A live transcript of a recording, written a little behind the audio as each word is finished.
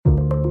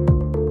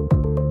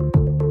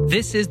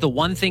This is the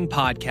One Thing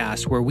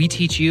podcast, where we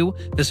teach you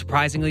the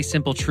surprisingly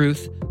simple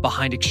truth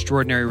behind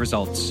extraordinary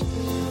results.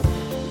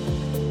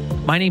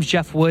 My name's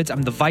Jeff Woods.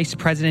 I'm the vice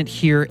president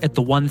here at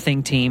the One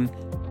Thing team.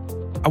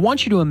 I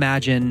want you to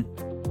imagine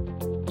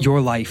your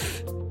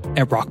life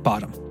at rock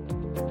bottom.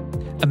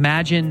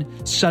 Imagine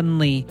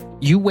suddenly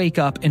you wake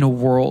up in a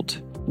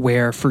world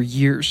where for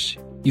years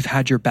you've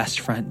had your best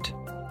friend,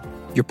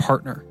 your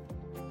partner,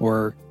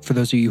 or for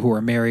those of you who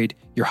are married,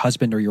 your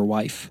husband or your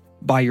wife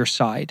by your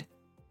side.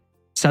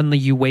 Suddenly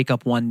you wake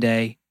up one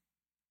day,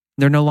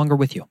 they're no longer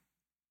with you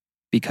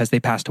because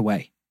they passed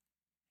away.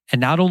 And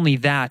not only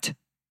that,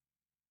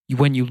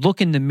 when you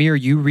look in the mirror,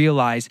 you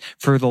realize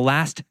for the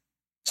last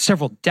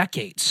several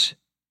decades,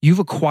 you've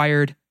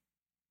acquired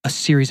a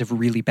series of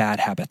really bad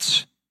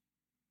habits.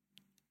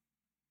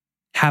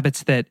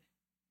 Habits that,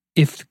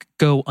 if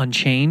go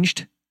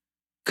unchanged,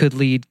 could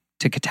lead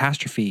to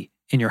catastrophe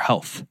in your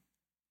health.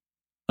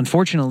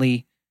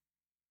 Unfortunately,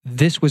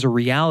 this was a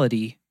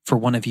reality for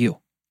one of you.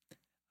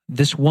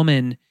 This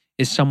woman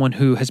is someone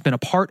who has been a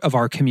part of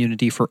our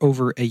community for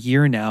over a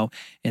year now,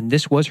 and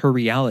this was her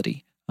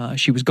reality.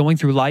 She was going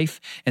through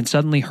life, and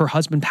suddenly her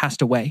husband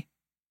passed away.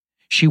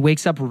 She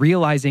wakes up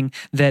realizing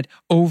that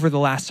over the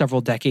last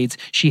several decades,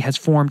 she has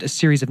formed a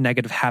series of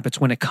negative habits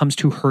when it comes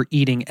to her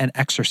eating and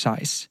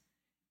exercise.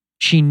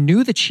 She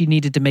knew that she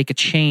needed to make a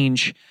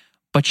change,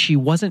 but she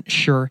wasn't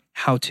sure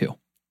how to.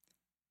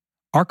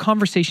 Our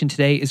conversation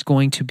today is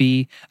going to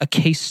be a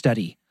case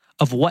study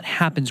of what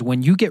happens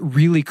when you get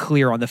really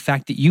clear on the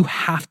fact that you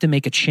have to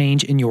make a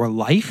change in your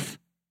life,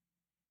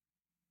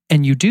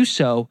 and you do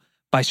so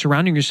by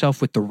surrounding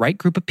yourself with the right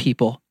group of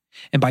people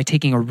and by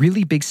taking a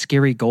really big,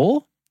 scary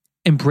goal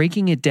and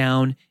breaking it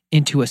down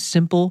into a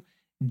simple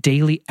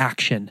daily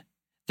action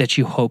that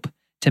you hope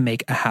to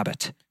make a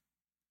habit.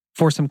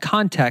 For some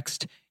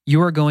context, you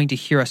are going to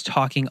hear us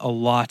talking a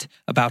lot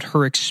about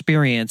her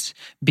experience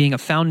being a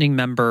founding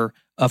member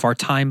of our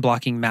time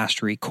blocking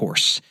mastery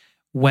course.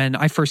 When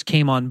I first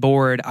came on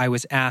board, I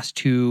was asked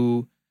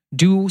to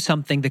do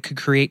something that could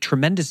create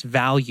tremendous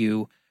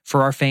value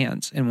for our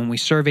fans. And when we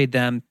surveyed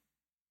them,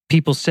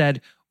 people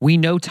said, we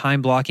know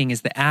time blocking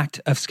is the act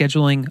of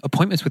scheduling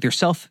appointments with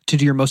yourself to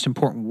do your most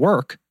important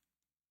work,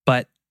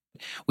 but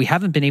we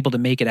haven't been able to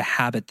make it a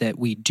habit that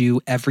we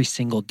do every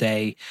single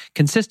day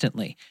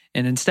consistently.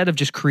 And instead of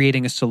just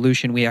creating a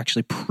solution, we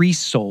actually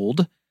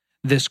pre-sold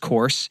this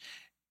course,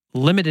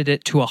 limited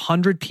it to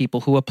 100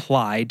 people who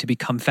applied to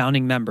become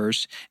founding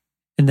members.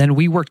 And then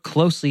we worked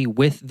closely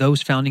with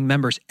those founding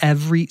members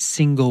every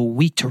single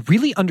week to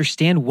really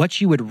understand what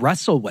you would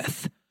wrestle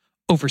with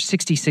over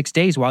 66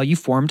 days while you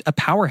formed a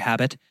power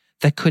habit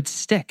that could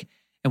stick.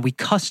 And we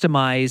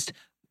customized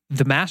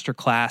the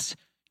masterclass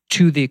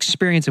to the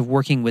experience of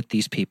working with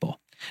these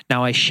people.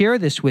 Now, I share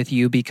this with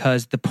you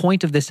because the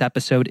point of this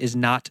episode is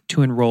not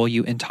to enroll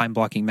you in time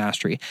blocking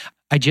mastery.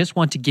 I just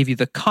want to give you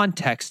the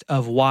context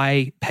of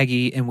why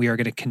Peggy and we are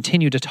going to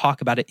continue to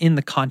talk about it in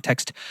the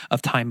context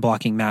of time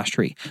blocking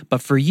mastery.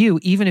 But for you,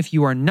 even if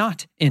you are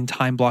not in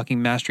time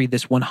blocking mastery,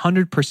 this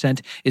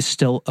 100% is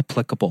still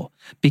applicable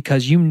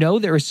because you know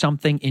there is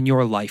something in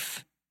your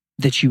life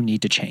that you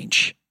need to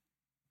change.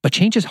 But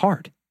change is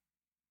hard.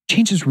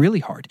 Change is really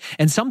hard.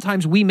 And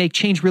sometimes we make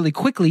change really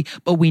quickly,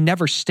 but we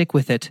never stick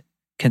with it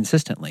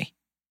consistently.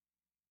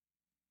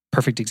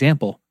 Perfect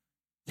example.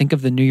 Think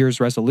of the New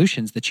Year's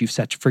resolutions that you've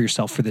set for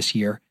yourself for this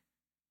year.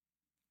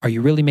 Are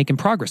you really making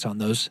progress on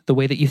those the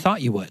way that you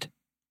thought you would?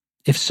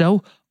 If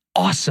so,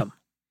 awesome.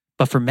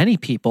 But for many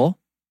people,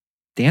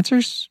 the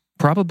answer's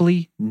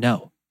probably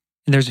no.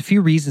 And there's a few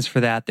reasons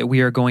for that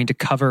we are going to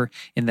cover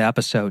in the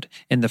episode.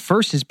 And the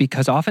first is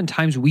because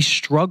oftentimes we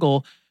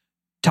struggle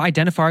to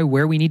identify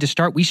where we need to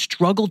start. We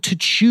struggle to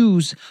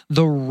choose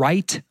the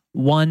right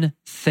one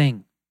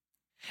thing.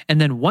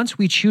 And then once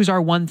we choose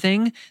our one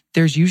thing,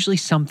 there's usually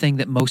something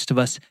that most of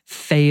us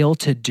fail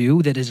to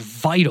do that is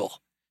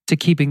vital to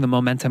keeping the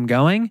momentum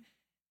going.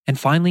 And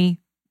finally,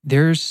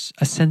 there's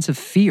a sense of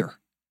fear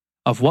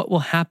of what will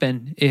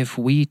happen if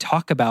we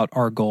talk about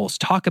our goals,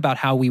 talk about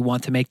how we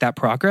want to make that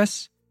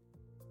progress,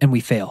 and we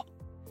fail.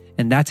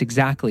 And that's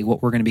exactly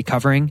what we're going to be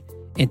covering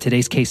in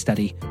today's case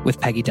study with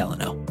Peggy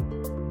Delano.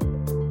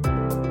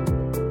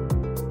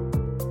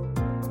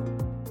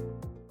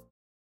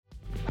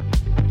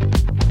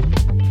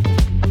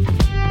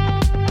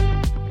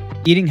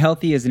 Eating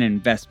healthy is an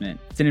investment.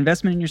 It's an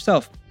investment in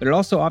yourself, but it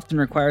also often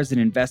requires an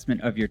investment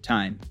of your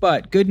time.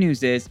 But good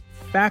news is,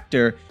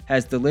 Factor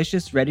has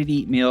delicious,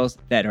 ready-to-eat meals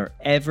that are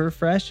ever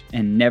fresh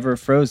and never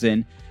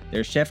frozen.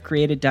 They're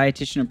chef-created,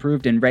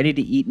 dietitian-approved, and ready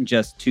to eat in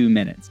just 2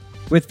 minutes.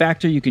 With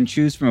Factor, you can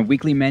choose from a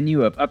weekly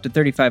menu of up to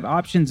 35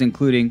 options,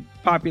 including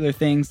popular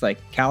things like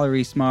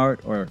Calorie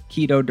Smart or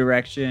Keto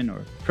Direction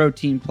or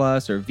Protein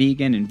Plus or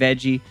Vegan and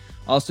Veggie.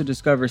 Also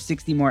discover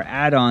 60 more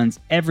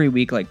add-ons every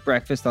week like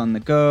Breakfast on the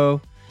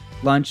Go,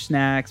 lunch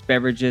snacks,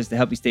 beverages to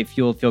help you stay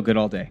fueled, feel good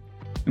all day.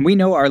 And we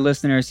know our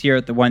listeners here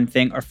at The One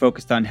Thing are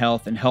focused on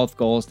health and health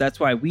goals. That's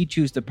why we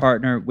choose to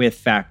partner with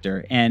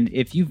Factor. And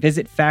if you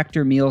visit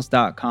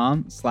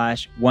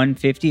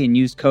factormeals.com/150 and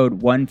use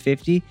code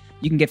 150,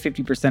 you can get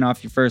 50%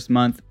 off your first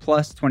month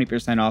plus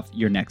 20% off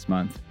your next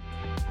month.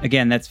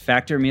 Again, that's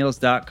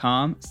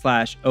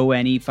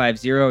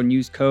factormeals.com/ONE50 and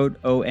use code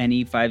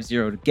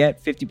ONE50 to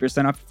get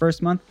 50% off your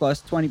first month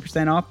plus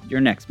 20% off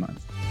your next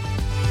month.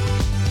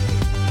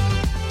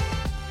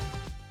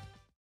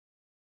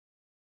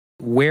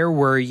 Where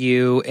were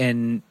you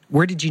and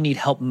where did you need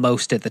help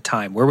most at the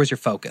time? Where was your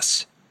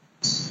focus?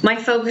 My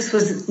focus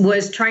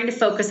was trying to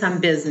focus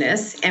on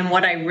business. And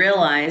what I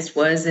realized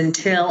was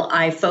until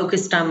I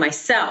focused on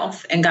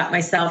myself and got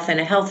myself in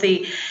a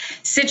healthy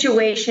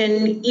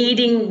situation,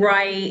 eating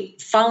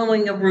right,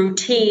 following a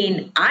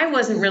routine, I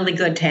wasn't really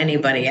good to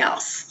anybody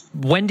else.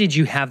 When did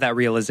you have that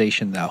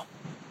realization though?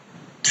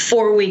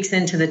 4 weeks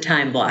into the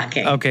time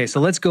blocking. Okay,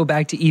 so let's go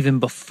back to even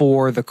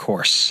before the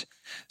course.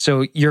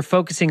 So you're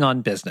focusing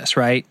on business,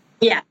 right?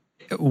 Yeah.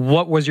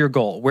 What was your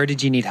goal? Where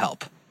did you need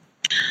help?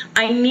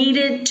 I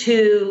needed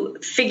to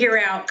figure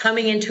out,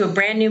 coming into a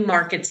brand new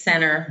market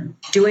center,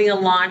 doing a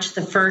launch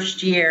the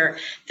first year,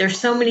 there's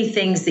so many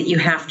things that you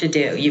have to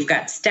do. You've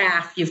got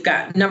staff, you've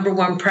got number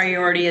one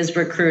priority is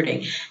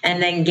recruiting,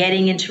 and then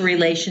getting into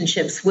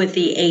relationships with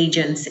the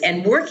agents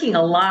and working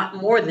a lot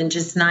more than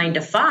just 9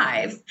 to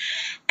 5.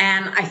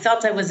 And I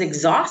felt I was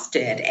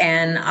exhausted,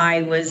 and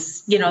I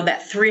was,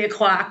 that 3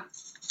 o'clock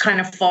kind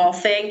of fall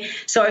thing.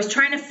 So I was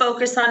trying to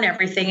focus on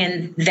everything.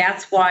 And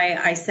that's why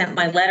I sent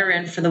my letter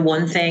in for The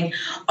One Thing.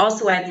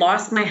 Also, I'd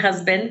lost my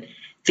husband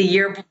the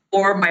year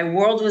before. My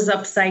world was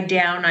upside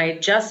down. I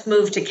had just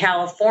moved to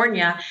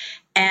California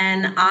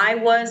and I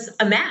was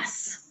a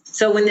mess.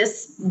 So when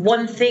this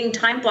One Thing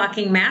time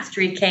blocking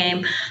mastery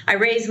came, I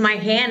raised my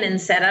hand and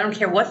said, I don't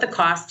care what the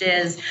cost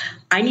is.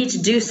 I need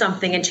to do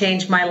something and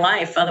change my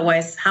life.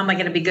 Otherwise, how am I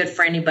going to be good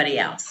for anybody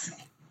else?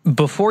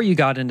 Before you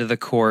got into the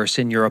course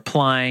and you're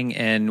applying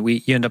and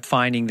you end up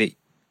finding that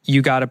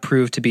you got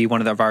approved to be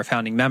one of our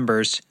founding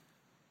members,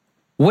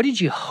 what did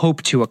you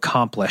hope to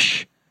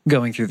accomplish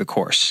going through the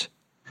course?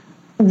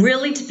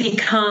 Really to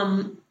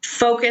become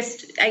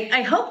focused.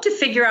 I hope to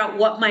figure out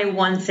what my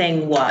one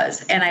thing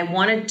was. And I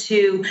wanted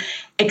to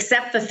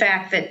accept the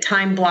fact that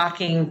time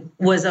blocking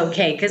was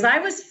okay because I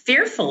was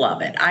fearful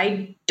of it.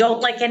 I don't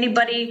like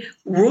anybody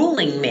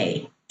ruling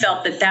me.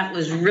 Felt that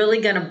was really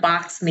going to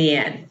box me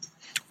in.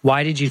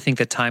 Why did you think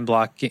that time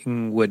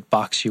blocking would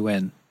box you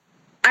in?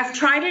 I've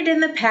tried it in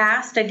the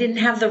past. I didn't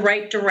have the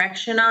right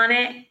direction on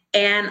it.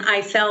 And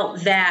I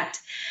felt that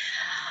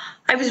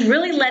I was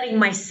really letting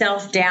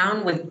myself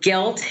down with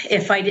guilt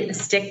if I didn't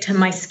stick to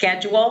my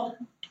schedule.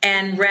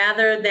 And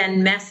rather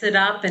than mess it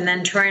up and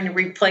then trying to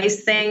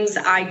replace things,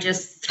 I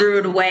just threw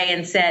it away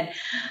and said,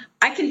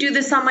 I can do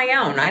this on my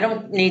own. I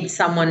don't need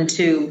someone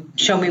to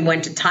show me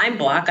when to time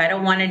block. I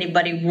don't want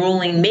anybody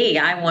ruling me.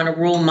 I want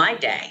to rule my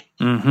day.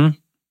 Mm-hmm.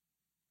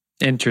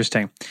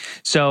 Interesting.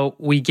 So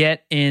we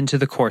get into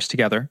the course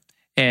together,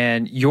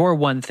 and your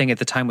one thing at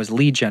the time was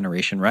lead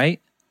generation, right?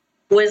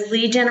 Was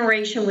lead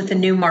generation with a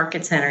new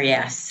market center,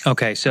 yes.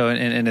 Okay, so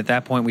and at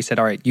that point we said,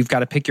 all right, you've got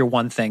to pick your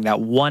one thing, that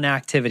one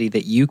activity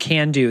that you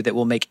can do that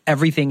will make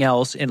everything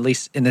else, at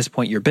least in this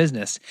point, your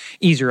business,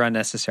 easier or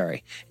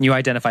unnecessary. And you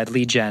identified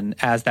lead gen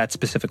as that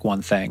specific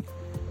one thing.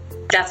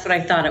 That's what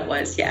I thought it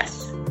was,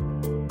 yes.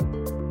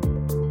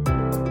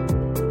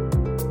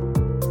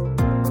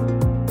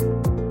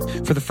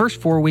 For the first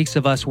 4 weeks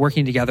of us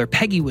working together,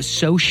 Peggy was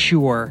so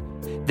sure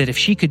that if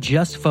she could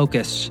just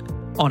focus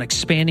on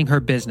expanding her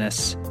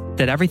business,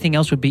 that everything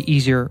else would be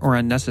easier or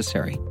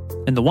unnecessary.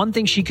 And the one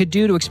thing she could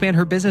do to expand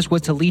her business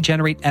was to lead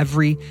generate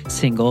every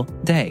single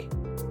day.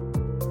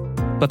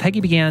 But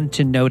Peggy began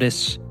to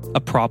notice a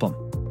problem.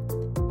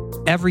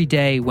 Every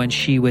day when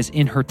she was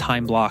in her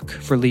time block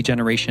for lead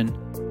generation,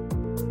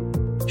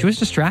 she was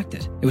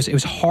distracted. It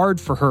was hard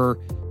for her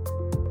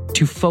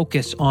to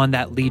focus on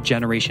that lead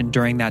generation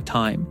during that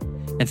time.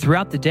 And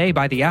throughout the day,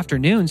 by the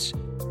afternoons,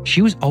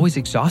 she was always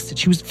exhausted.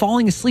 She was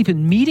falling asleep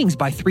in meetings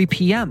by 3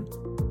 p.m.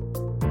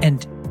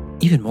 And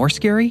even more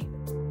scary,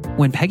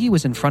 when Peggy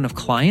was in front of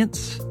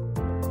clients,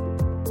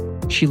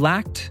 she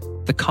lacked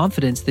the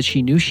confidence that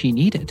she knew she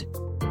needed.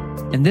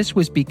 And this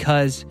was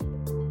because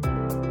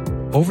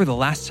over the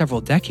last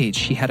several decades,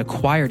 she had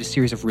acquired a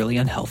series of really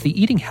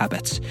unhealthy eating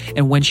habits.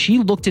 And when she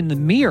looked in the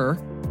mirror,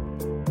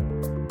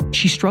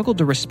 she struggled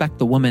to respect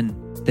the woman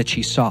that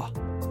she saw.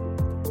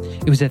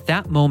 It was at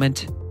that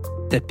moment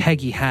that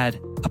Peggy had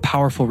a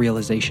powerful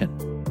realization.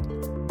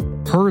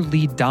 Her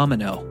lead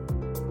domino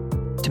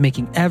to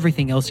making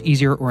everything else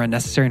easier or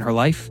unnecessary in her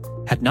life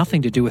had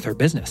nothing to do with her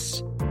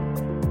business.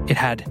 It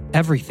had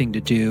everything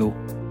to do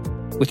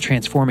with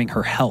transforming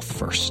her health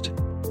first.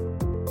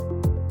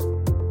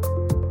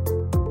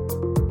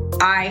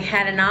 I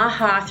had an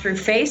aha through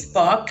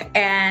Facebook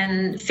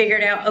and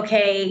figured out,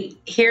 okay,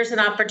 here's an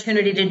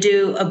opportunity to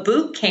do a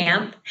boot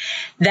camp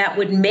that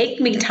would make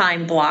me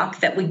time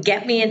block, that would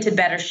get me into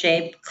better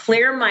shape,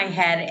 clear my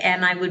head,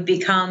 and I would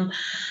become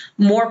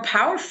more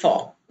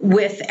powerful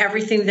with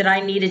everything that I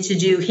needed to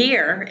do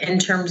here in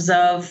terms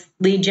of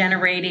lead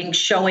generating,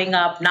 showing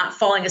up, not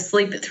falling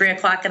asleep at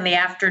 3:00 in the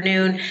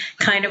afternoon,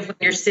 kind of when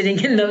you're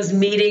sitting in those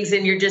meetings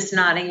and you're just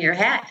nodding your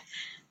head.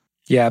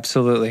 Yeah,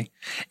 absolutely.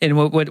 And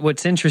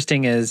what's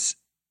interesting is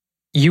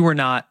you were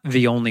not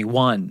the only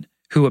one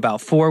who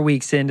about 4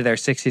 weeks into their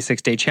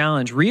 66-day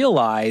challenge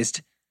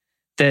realized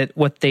that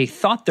what they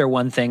thought their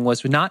one thing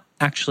was not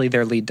actually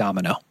their lead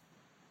domino.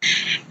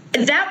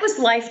 That was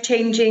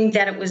life-changing,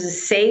 that it was a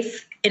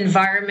safe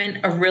environment,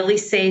 a really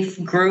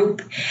safe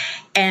group,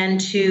 and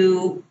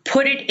to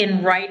put it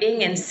in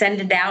writing and send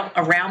it out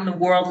around the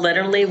world,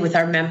 literally, with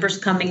our members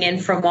coming in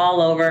from all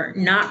over,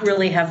 not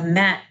really had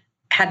met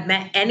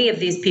any of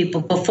these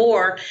people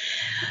before,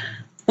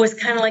 was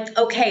kind of like,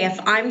 okay, if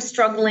I'm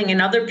struggling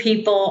and other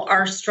people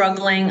are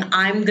struggling,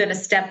 I'm going to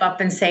step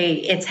up and say,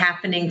 it's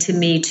happening to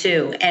me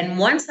too. And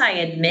once I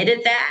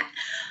admitted that,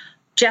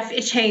 Jeff,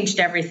 it changed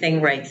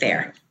everything right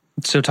there.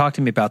 So talk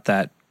to me about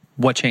that.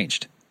 What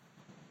changed?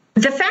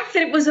 The fact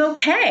that it was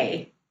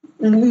okay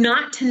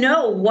not to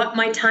know what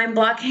my time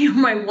blocking or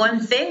my one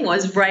thing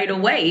was right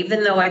away,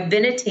 even though I've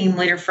been a team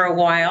leader for a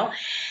while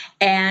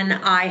and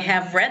I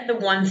have read the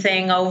one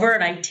thing over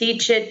and I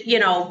teach it,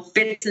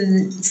 bits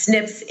and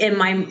snips in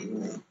my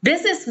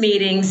business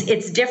meetings.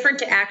 It's different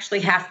to actually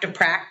have to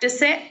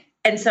practice it.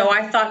 And so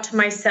I thought to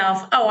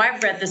myself, oh,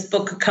 I've read this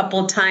book a couple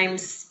of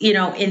times.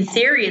 In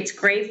theory, it's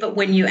great, but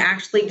when you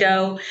actually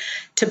go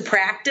to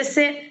practice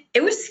it,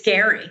 it was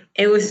scary.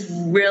 It was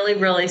really,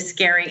 really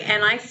scary.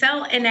 And I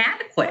felt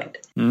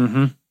inadequate.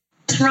 Mm-hmm.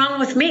 What's wrong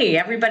with me?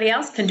 Everybody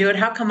else can do it.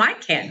 How come I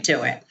can't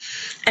do it?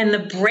 And the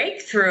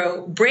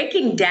breakthrough,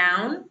 breaking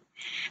down,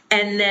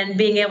 and then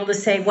being able to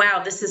say,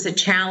 wow, this is a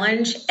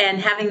challenge,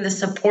 and having the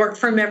support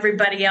from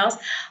everybody else,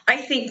 I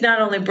think not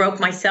only broke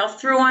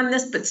myself through on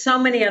this, but so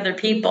many other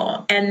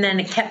people. And then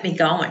it kept me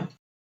going.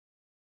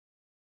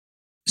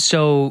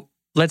 So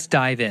let's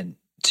dive in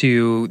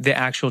to the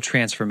actual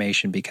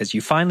transformation, because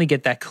you finally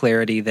get that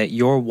clarity that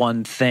your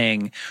one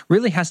thing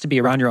really has to be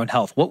around your own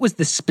health. What was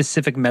the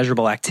specific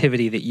measurable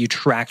activity that you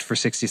tracked for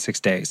 66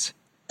 days?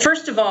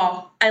 First of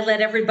all, I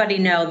let everybody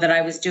know that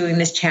I was doing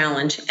this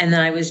challenge and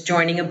that I was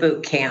joining a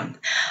boot camp.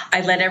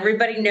 I let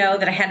everybody know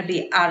that I had to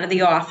be out of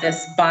the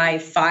office by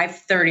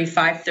 5:30,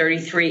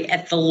 5:33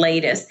 at the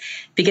latest,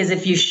 because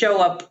if you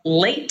show up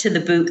late to the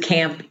boot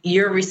camp,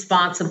 you're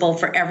responsible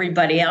for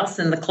everybody else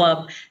in the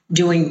club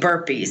doing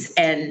burpees.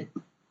 And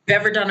if you've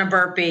ever done a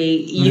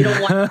burpee, you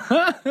don't want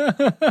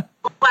to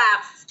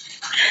laugh.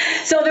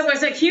 So there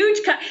was a huge,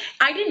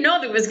 I didn't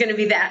know there was going to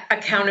be that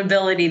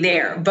accountability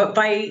there, but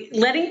by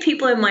letting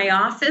people in my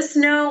office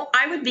know,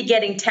 I would be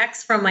getting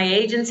texts from my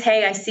agents.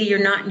 Hey, I see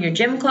you're not in your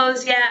gym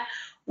clothes yet.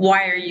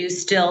 Why are you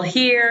still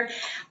here?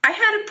 I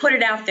had to put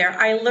it out there.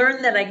 I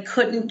learned that I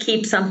couldn't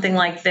keep something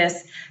like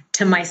this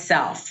to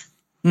myself.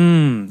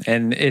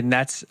 And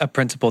that's a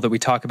principle that we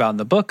talk about in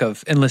the book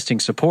of enlisting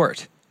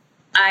support.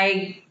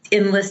 I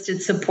enlisted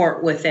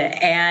support with it.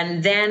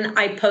 And then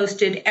I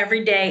posted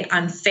every day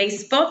on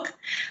Facebook.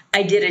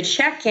 I did a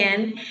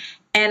check-in.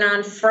 And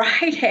on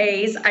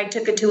Fridays, I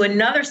took it to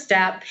another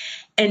step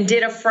and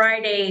did a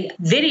Friday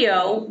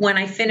video when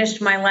I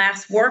finished my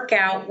last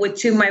workout with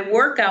two of my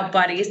workout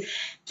buddies,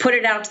 put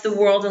it out to the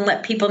world and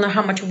let people know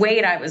how much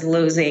weight I was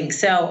losing.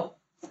 So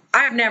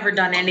I've never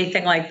done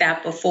anything like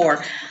that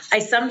before. I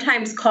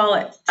sometimes call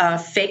it a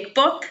fake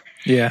book.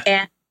 Yeah.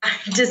 And I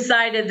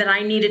decided that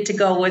I needed to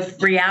go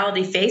with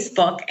reality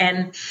Facebook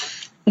and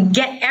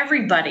get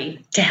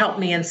everybody to help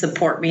me and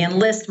support me,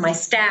 enlist my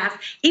staff.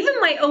 Even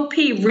my OP,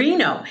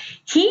 Reno,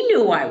 he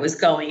knew I was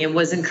going and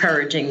was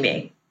encouraging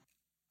me.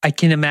 I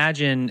can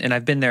imagine, and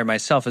I've been there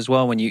myself as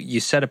well, when you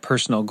set a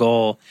personal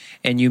goal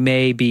and you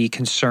may be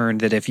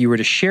concerned that if you were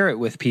to share it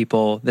with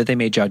people, that they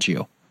may judge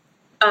you.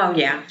 Oh,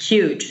 yeah,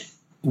 huge.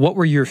 What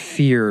were your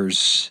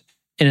fears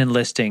in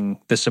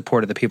enlisting the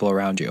support of the people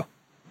around you?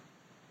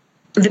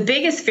 The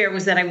biggest fear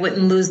was that I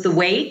wouldn't lose the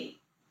weight,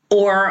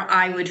 or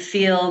I would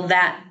feel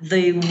that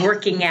the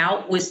working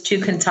out was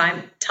too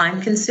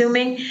time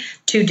consuming,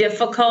 too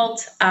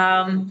difficult.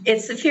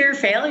 It's the fear of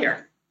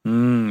failure.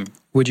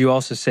 Would you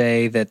also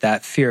say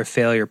that fear of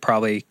failure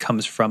probably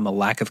comes from a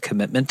lack of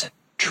commitment,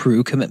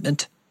 true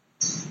commitment?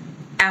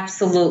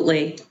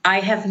 Absolutely. I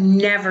have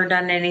never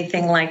done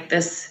anything like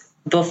this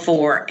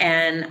before.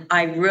 And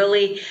I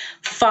really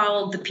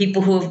followed the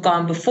people who have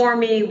gone before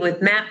me with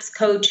MAPS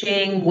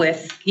coaching,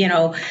 with,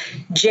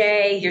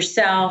 Jay,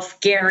 yourself,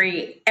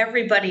 Gary,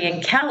 everybody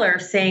in Keller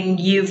saying,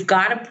 you've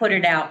got to put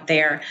it out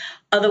there.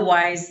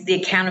 Otherwise, the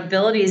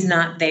accountability is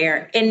not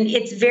there. And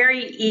it's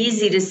very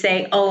easy to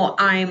say, oh,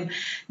 I'm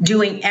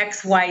doing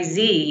X, Y,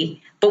 Z.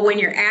 But when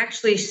you're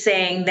actually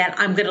saying that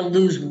I'm going to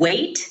lose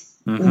weight,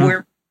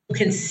 where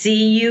people can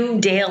see you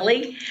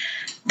daily,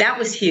 that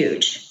was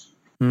huge.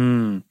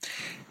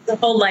 The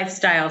whole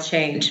lifestyle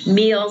change,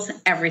 meals,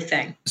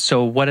 everything.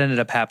 So what ended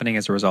up happening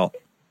as a result?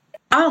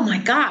 Oh my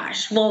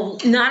gosh. Well,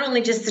 not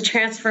only just the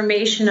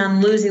transformation on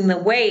losing the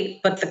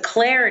weight, but the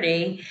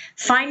clarity,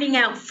 finding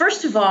out,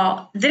 first of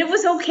all, that it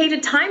was okay to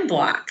time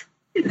block.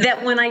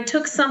 that when I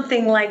took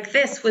something like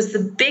this was the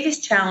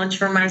biggest challenge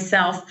for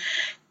myself.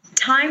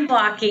 Time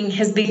blocking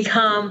has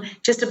become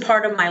just a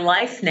part of my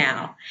life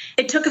now.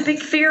 It took a big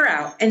fear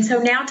out. And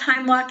so now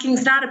time blocking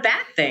is not a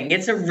bad thing.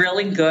 It's a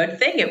really good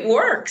thing. It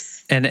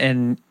works.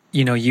 And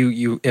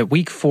you at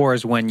week 4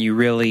 is when you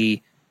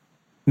really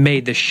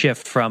made the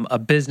shift from a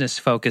business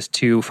focus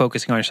to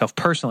focusing on yourself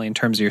personally in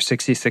terms of your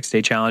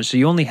 66-day challenge. So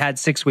you only had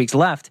 6 weeks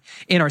left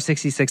in our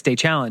 66-day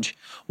challenge.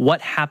 What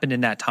happened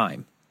in that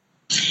time?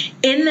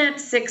 In that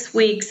 6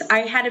 weeks, I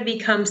had to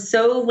become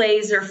so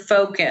laser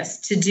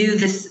focused to do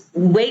this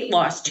weight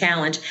loss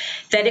challenge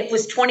that it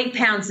was 20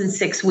 pounds in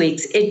 6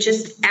 weeks. It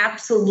just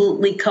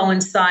absolutely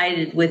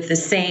coincided with the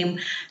same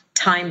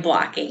time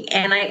blocking.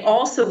 And I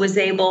also was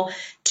able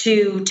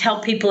to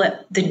tell people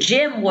at the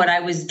gym what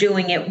I was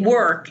doing at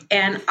work,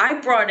 and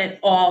I brought it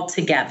all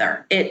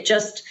together.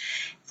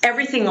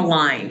 Everything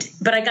aligned,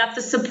 but I got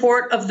the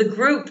support of the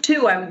group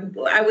too.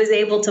 I was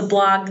able to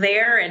blog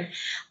there and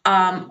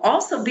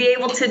also be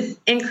able to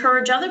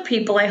encourage other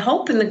people, I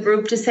hope, in the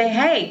group to say,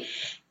 hey,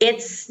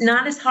 it's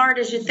not as hard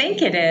as you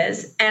think it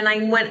is. And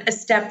I went a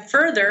step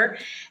further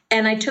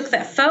and I took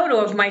that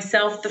photo of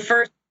myself the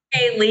first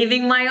day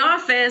leaving my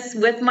office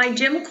with my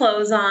gym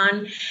clothes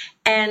on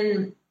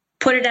and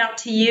put it out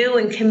to you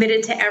and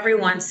committed to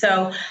everyone.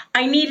 So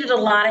I needed a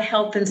lot of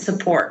help and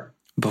support.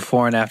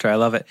 Before and after, I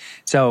love it.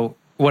 So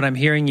what I'm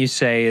hearing you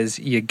say is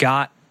you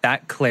got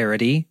that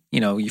clarity.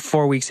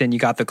 4 weeks in, you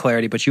got the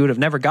clarity, but you would have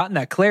never gotten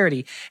that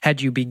clarity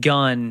had you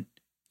begun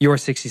your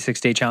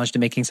 66-day challenge to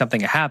making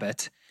something a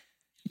habit.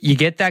 You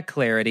get that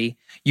clarity.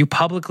 You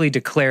publicly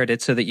declared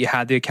it so that you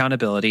had the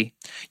accountability.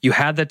 You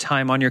had the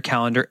time on your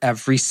calendar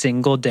every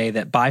single day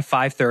that by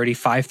 5:30,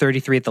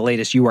 5:33 at the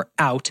latest, you were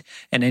out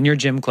and in your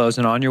gym clothes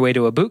and on your way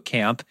to a boot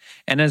camp.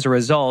 And as a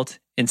result,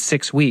 in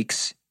 6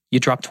 weeks, you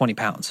dropped 20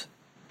 pounds.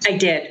 I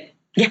did.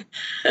 Yeah.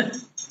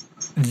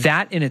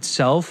 That in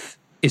itself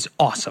is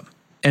awesome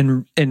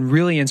and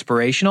really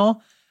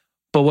inspirational.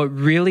 But what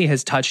really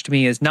has touched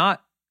me is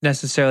not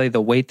necessarily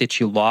the weight that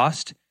you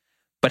lost,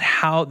 but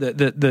how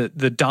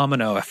the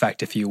domino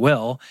effect, if you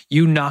will.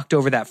 You knocked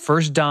over that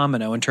first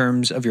domino in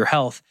terms of your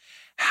health.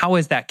 How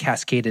has that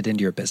cascaded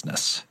into your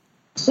business?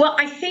 Well,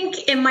 I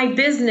think in my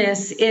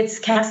business, it's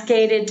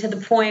cascaded to the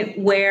point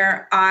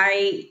where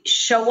I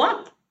show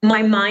up.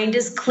 My mind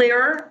is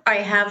clearer. I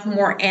have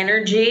more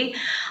energy.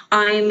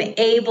 I'm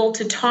able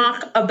to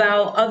talk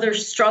about other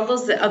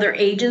struggles that other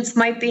agents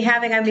might be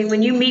having. I mean,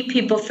 when you meet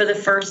people for the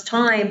first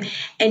time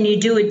and you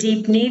do a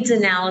deep needs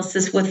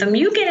analysis with them,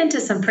 you get into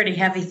some pretty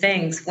heavy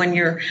things when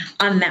you're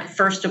on that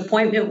first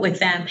appointment with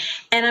them.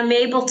 And I'm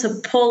able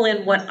to pull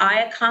in what I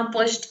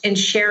accomplished and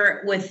share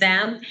it with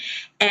them.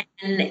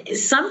 And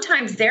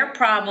sometimes their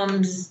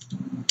problems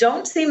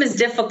don't seem as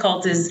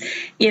difficult as,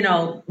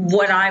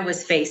 what I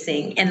was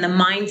facing and the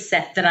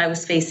mindset that I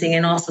was facing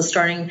and also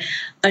starting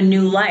a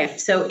new life.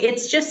 So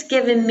it's just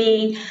given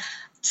me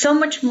so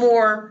much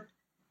more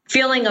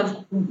feeling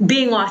of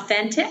being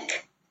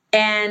authentic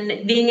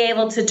and being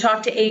able to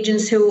talk to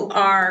agents who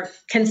are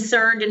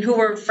concerned and who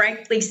are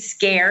frankly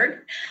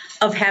scared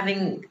of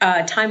having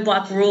time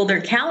block rule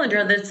their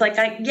calendar. That's like,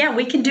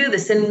 we can do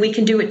this and we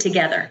can do it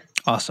together.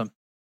 Awesome.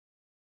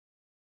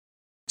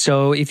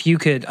 So if you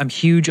could, I'm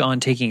huge on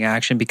taking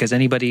action because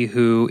anybody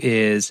who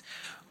is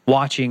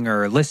watching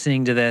or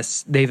listening to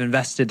this, they've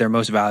invested their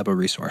most valuable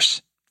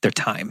resource, their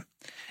time.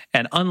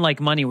 And unlike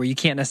money where you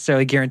can't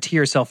necessarily guarantee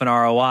yourself an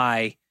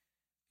ROI,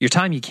 your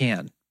time you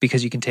can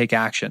because you can take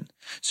action.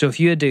 So if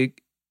you had to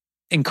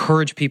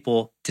encourage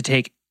people to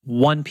take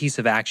one piece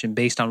of action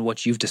based on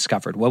what you've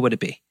discovered, what would it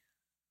be?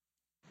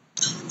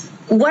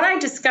 What I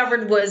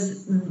discovered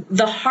was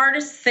the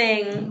hardest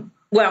thing.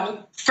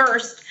 Well,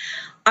 first,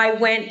 I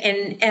went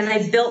and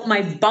I built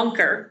my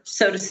bunker,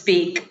 so to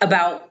speak,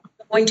 about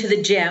going to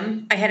the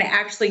gym. I had to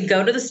actually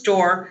go to the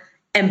store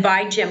and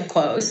buy gym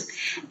clothes.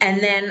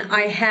 And then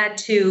I had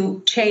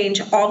to change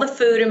all the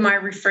food in my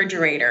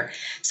refrigerator.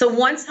 So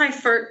once I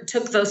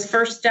took those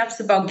first steps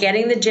about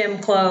getting the gym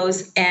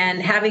clothes and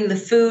having the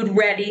food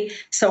ready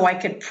so I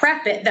could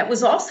prep it, that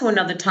was also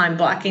another time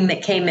blocking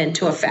that came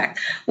into effect,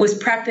 was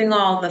prepping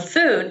all the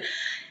food.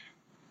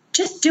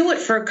 Just do it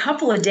for a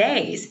couple of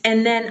days.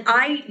 And then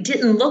I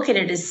didn't look at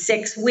it as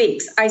 6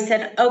 weeks. I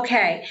said,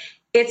 okay,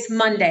 it's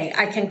Monday.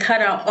 I can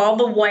cut out all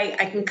the white.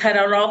 I can cut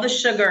out all the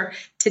sugar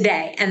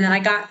today. And then I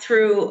got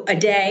through a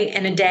day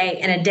and a day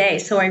and a day.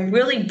 So I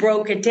really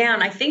broke it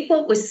down. I think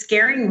what was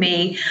scaring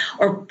me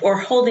or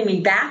holding me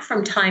back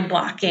from time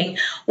blocking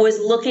was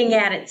looking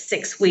at it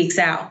 6 weeks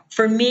out.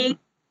 For me,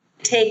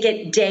 take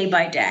it day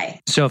by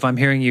day. So if I'm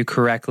hearing you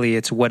correctly,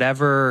 it's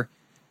whatever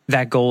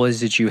that goal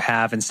is that you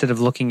have, instead of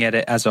looking at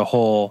it as a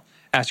whole,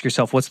 ask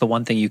yourself, what's the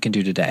one thing you can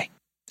do today?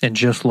 And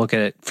just look at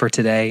it for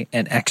today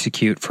and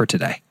execute for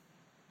today.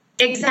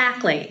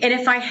 Exactly. And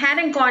if I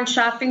hadn't gone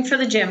shopping for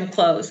the gym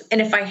clothes,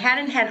 and if I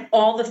hadn't had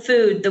all the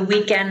food the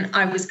weekend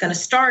I was going to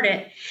start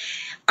it,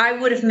 I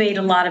would have made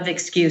a lot of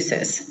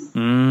excuses.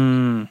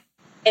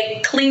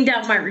 It cleaned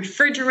out my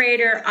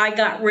refrigerator. I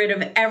got rid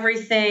of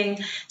everything.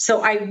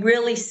 So I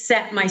really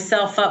set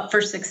myself up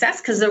for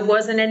success because there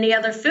wasn't any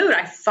other food.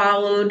 I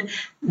followed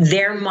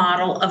their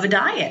model of a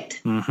diet.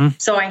 Mm-hmm.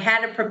 So I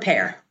had to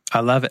prepare. I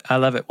love it. I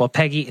love it. Well,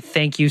 Peggy,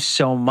 thank you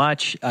so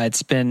much.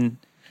 It's been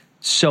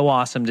so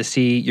awesome to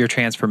see your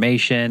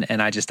transformation.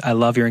 And I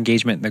love your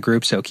engagement in the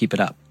group. So keep it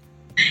up.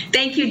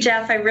 Thank you,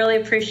 Jeff. I really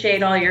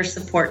appreciate all your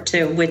support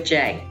too with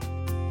Jay.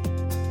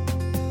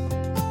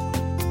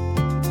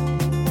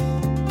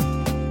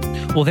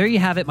 Well, there you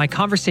have it, my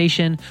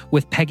conversation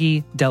with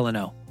Peggy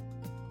Delano.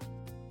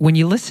 When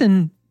you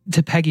listen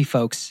to Peggy,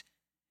 folks,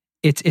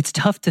 it's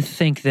tough to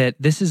think that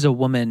this is a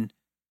woman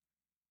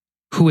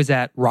who is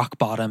at rock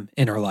bottom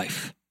in her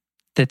life,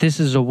 that this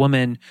is a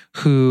woman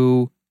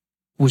who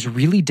was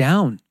really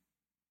down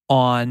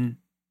on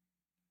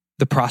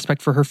the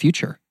prospect for her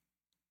future,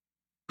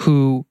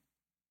 who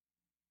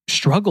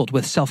struggled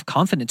with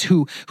self-confidence,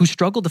 who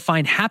struggled to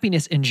find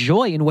happiness and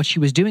joy in what she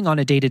was doing on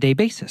a day-to-day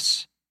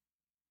basis.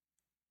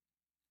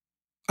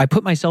 I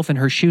put myself in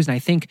her shoes and I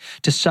think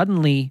to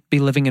suddenly be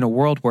living in a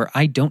world where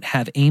I don't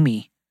have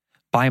Amy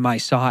by my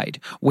side,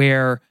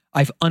 where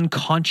I've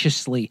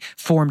unconsciously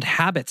formed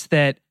habits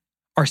that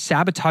are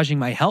sabotaging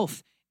my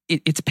health.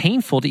 It's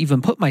painful to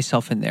even put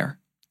myself in there.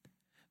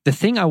 The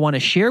thing I want to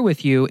share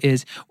with you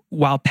is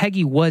while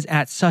Peggy was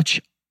at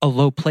such a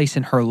low place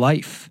in her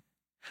life,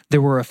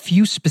 there were a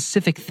few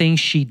specific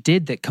things she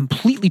did that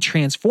completely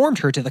transformed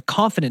her to the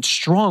confident,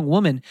 strong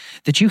woman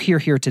that you hear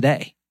here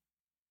today.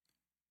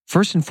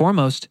 First and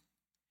foremost,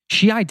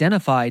 she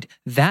identified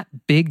that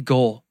big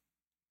goal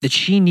that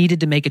she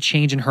needed to make a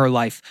change in her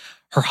life.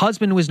 Her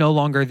husband was no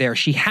longer there.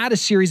 She had a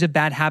series of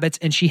bad habits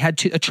and she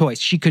had a choice.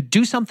 She could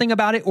do something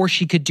about it or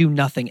she could do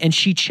nothing. And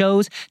she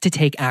chose to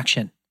take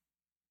action,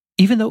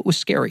 even though it was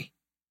scary.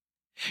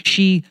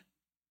 She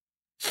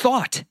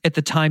thought at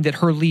the time that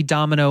her lead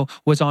domino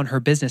was on her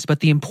business. But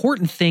the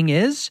important thing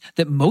is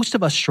that most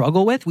of us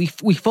struggle with, we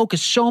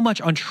focus so much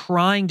on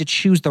trying to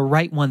choose the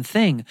right one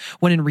thing,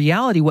 when in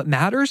reality, what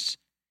matters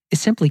is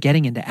simply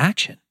getting into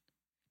action.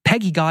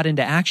 Peggy got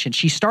into action.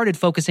 She started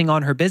focusing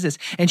on her business,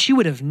 and she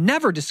would have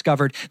never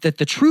discovered that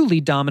the true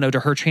lead domino to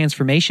her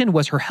transformation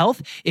was her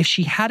health if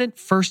she hadn't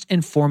first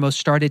and foremost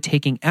started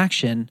taking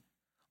action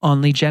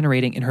on lead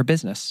generating in her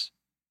business.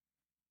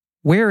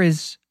 Where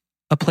is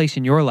a place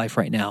in your life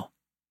right now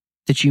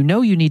that you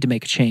know you need to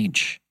make a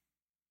change?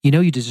 You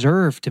know you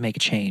deserve to make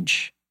a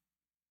change,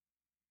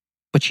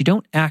 but you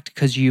don't act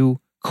because you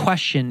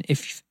question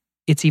if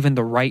it's even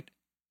the right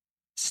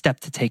step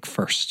to take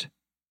first.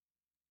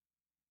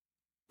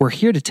 We're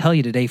here to tell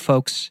you today,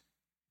 folks,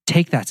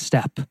 take that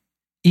step.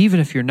 Even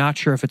if you're not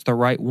sure if it's the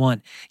right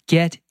one,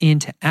 get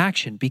into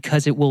action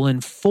because it will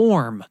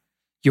inform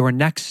your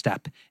next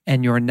step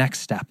and your next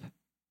step.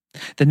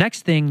 The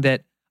next thing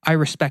that I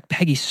respect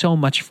Peggy so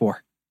much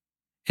for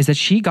is that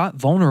she got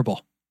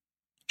vulnerable.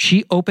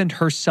 She opened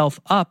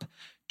herself up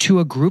to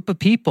a group of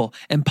people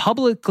and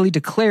publicly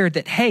declared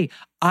that, hey,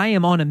 I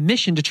am on a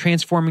mission to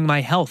transforming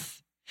my health.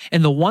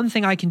 And the one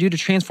thing I can do to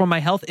transform my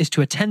health is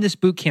to attend this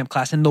boot camp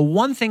class. And the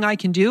one thing I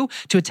can do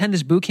to attend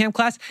this boot camp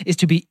class is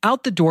to be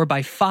out the door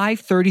by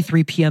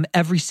 5:33 p.m.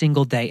 every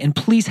single day. And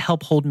please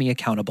help hold me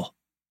accountable.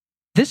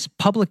 This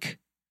public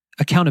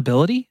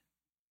accountability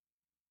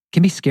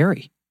can be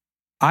scary.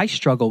 I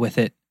struggle with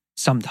it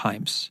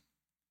sometimes.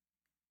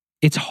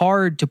 It's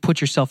hard to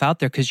put yourself out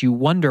there because you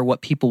wonder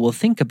what people will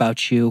think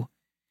about you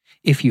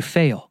if you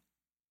fail.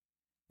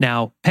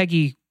 Now,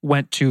 Peggy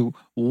went to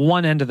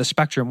one end of the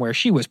spectrum where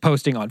she was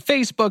posting on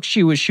Facebook,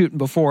 she was shooting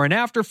before and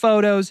after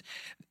photos.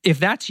 If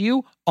that's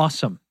you,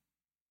 awesome.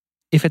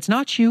 If it's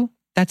not you,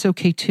 that's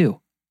okay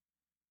too.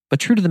 But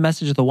true to the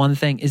message of the one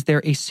thing, is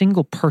there a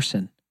single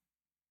person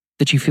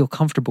that you feel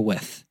comfortable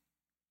with,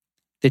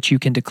 that you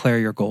can declare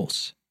your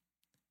goals,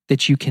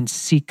 that you can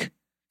seek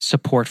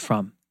support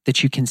from,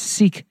 that you can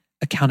seek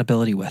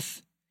accountability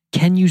with?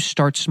 Can you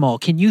start small?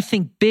 Can you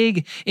think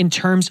big in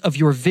terms of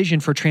your vision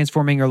for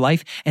transforming your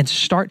life and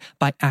start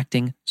by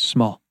acting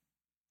small?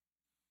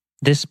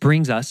 This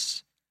brings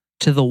us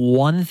to the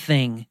one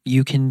thing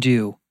you can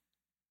do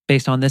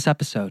based on this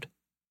episode,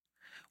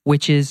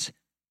 which is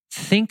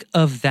think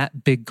of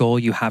that big goal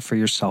you have for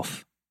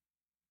yourself.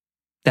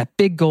 That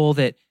big goal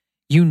that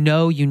you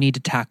know you need to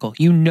tackle.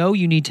 You know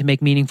you need to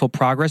make meaningful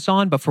progress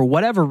on, but for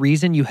whatever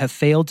reason, you have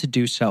failed to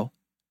do so.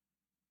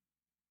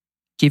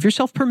 Give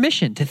yourself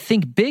permission to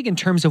think big in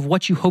terms of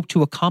what you hope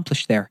to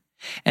accomplish there.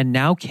 And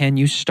now can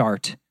you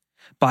start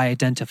by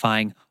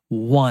identifying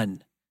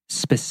one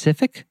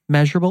specific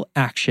measurable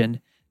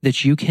action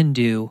that you can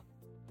do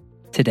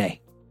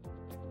today?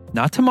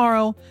 Not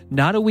tomorrow,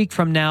 not a week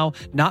from now,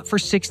 not for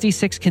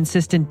 66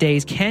 consistent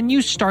days. Can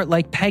you start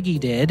like Peggy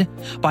did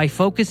by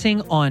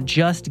focusing on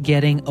just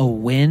getting a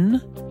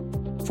win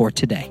for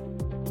today?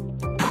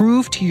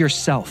 Prove to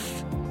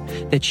yourself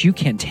that you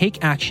can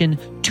take action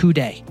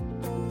today.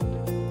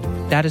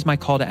 That is my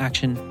call to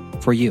action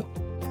for you.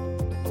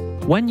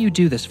 When you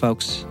do this,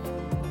 folks,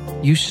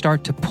 you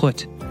start to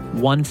put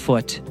one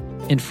foot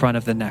in front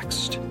of the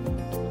next.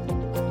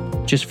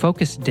 Just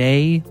focus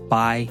day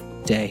by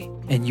day,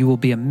 and you will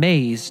be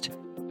amazed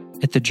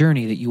at the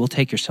journey that you will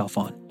take yourself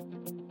on.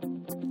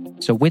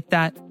 So with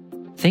that,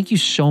 thank you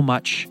so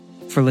much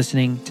for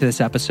listening to this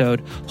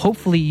episode.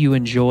 Hopefully you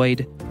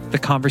enjoyed the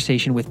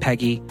conversation with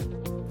Peggy.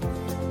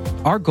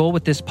 Our goal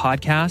with this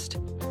podcast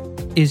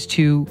is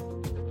to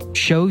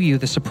show you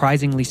the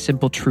surprisingly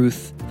simple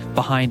truth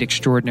behind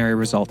extraordinary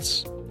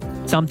results.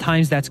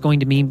 Sometimes that's going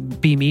to be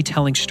me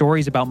telling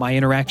stories about my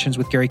interactions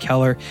with Gary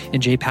Keller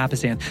and Jay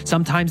Papasan.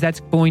 Sometimes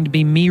that's going to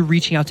be me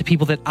reaching out to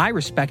people that I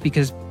respect,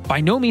 because by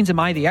no means am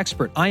I the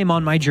expert. I am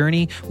on my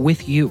journey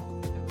with you,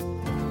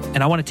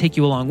 and I want to take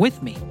you along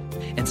with me.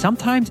 And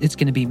sometimes it's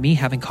going to be me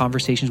having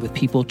conversations with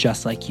people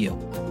just like you,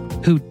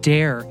 who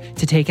dare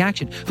to take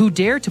action, who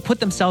dare to put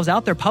themselves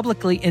out there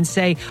publicly and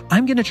say,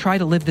 I'm going to try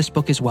to live this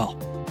book as well.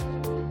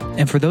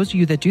 And for those of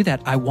you that do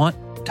that, I want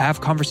to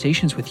have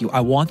conversations with you. I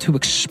want to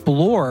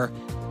explore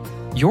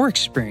your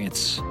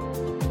experience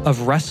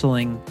of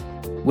wrestling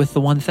with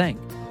the one thing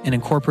and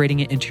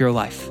incorporating it into your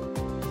life.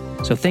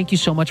 So thank you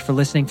so much for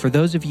listening. For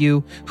those of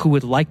you who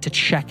would like to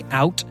check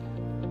out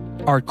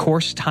our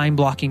course, Time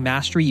Blocking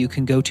Mastery, you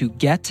can go to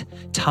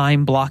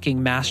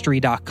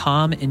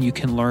gettimeblockingmastery.com and you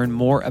can learn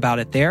more about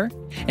it there.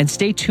 And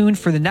stay tuned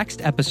for the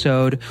next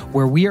episode,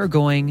 where we are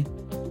going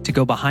to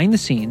go behind the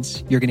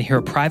scenes. You're going to hear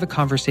a private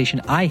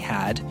conversation I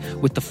had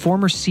with the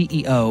former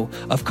CEO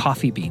of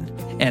Coffee Bean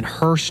and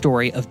her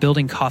story of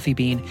building Coffee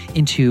Bean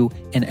into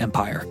an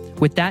empire.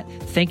 With that,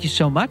 thank you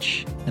so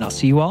much, and I'll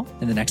see you all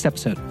in the next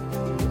episode.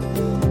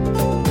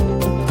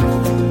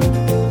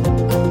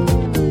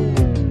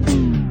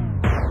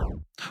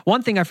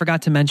 One thing I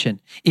forgot to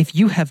mention, if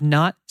you have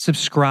not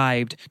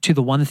subscribed to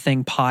the One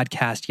Thing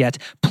podcast yet,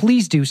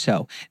 please do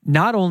so.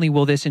 Not only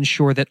will this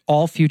ensure that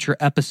all future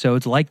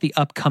episodes, like the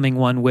upcoming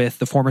one with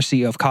the former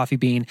CEO of Coffee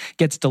Bean,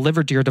 gets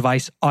delivered to your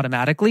device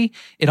automatically,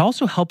 it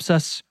also helps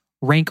us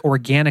rank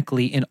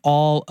organically in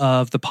all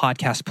of the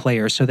podcast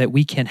players so that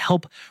we can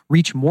help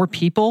reach more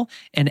people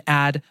and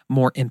add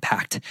more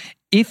impact.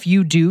 If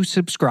you do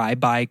subscribe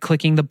by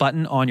clicking the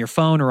button on your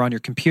phone or on your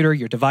computer,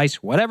 your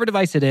device, whatever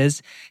device it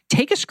is,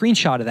 take a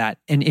screenshot of that.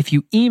 And if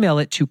you email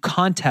it to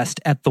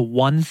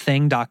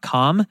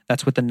contest@theonething.com,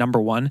 that's with the number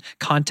one,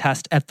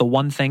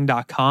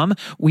 contest@theonething.com,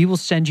 we will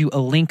send you a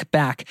link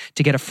back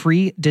to get a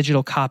free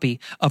digital copy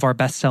of our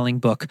best-selling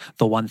book,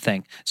 The One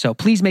Thing. So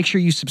please make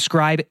sure you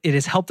subscribe. It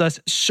has helped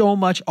us so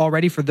much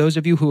already. For those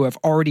of you who have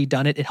already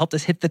done it, it helped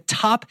us hit the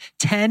top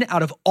 10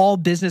 out of all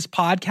business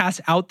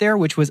podcasts out there,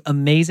 which was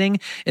amazing.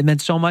 It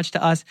meant so much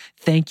to us.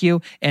 Thank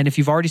you. And if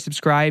you've already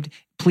subscribed,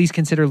 please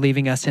consider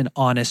leaving us an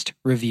honest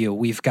review.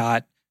 We've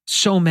got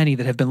so many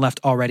that have been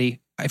left already.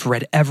 I've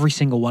read every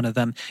single one of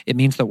them. It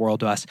means the world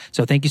to us.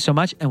 So thank you so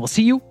much, and we'll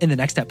see you in the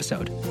next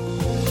episode.